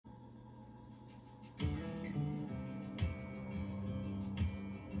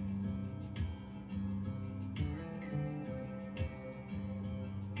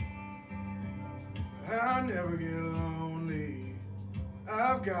I never get lonely.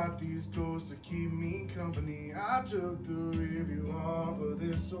 I've got these ghosts to keep me company. I took the review off of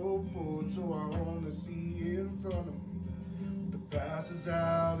this old Ford, so I wanna see in front of me. The past is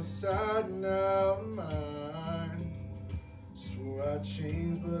out of sight and out of mind. Swore I'd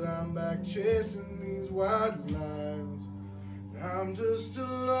change, but I'm back chasing these white lines. I'm just a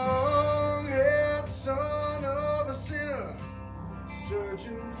long-haired son of a sinner,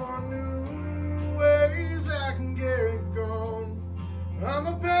 searching for new ways I can get it gone. I'm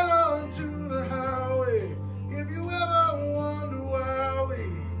a pedal to the highway. If you ever wonder why we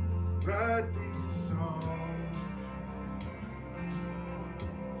write these songs,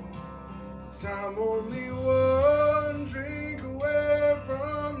 'cause I'm only one drink away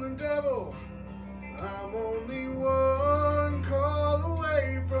from the devil. I'm only one call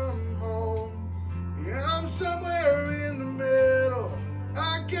away from home. Yeah, I'm somewhere in the middle.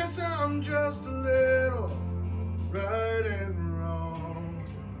 I guess I'm just a little right and wrong.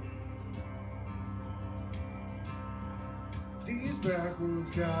 These backwards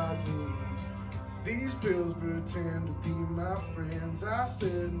got me. These pills pretend to be my friends. I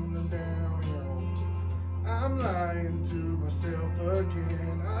sit in the downhill. I'm lying to myself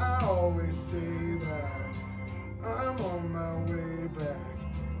again. I always say that I'm on my way back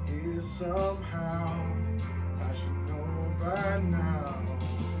here somehow. I should know by now.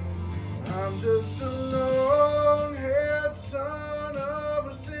 I'm just a long-haired son of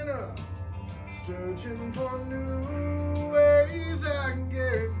a sinner, searching for new ways I can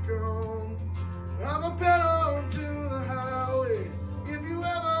get it gone. I'm a pedal to the highway. If you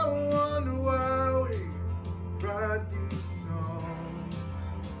ever wonder why we write these songs,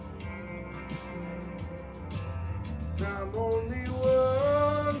 'cause I'm only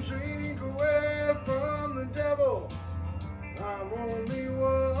one drink away from the devil. I'm only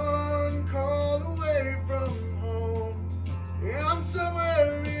one call away from home. Yeah, I'm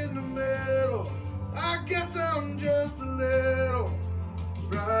somewhere in the middle. I guess I'm just a little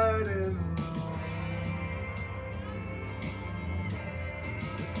right and wrong.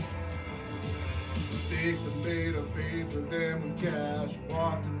 Mistakes I made, I paid for them in cash.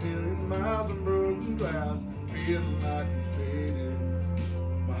 Walked a million miles on broken glass, feeling like I'm fading.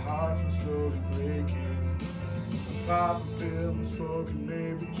 My heart's been slowly breaking. Pop a pill and smoke and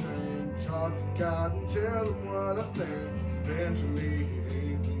maybe drink. Talk to God and tell him what I think. Eventually he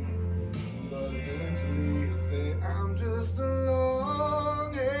hates me, but eventually he'll say I'm just a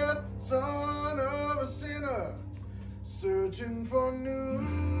long-haired son of a sinner, searching for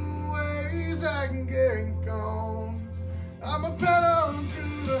new ways I can get it gone. I'm a pedal to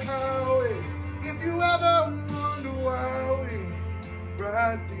the highway. If you ever wonder why we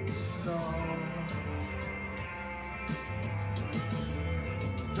write these songs.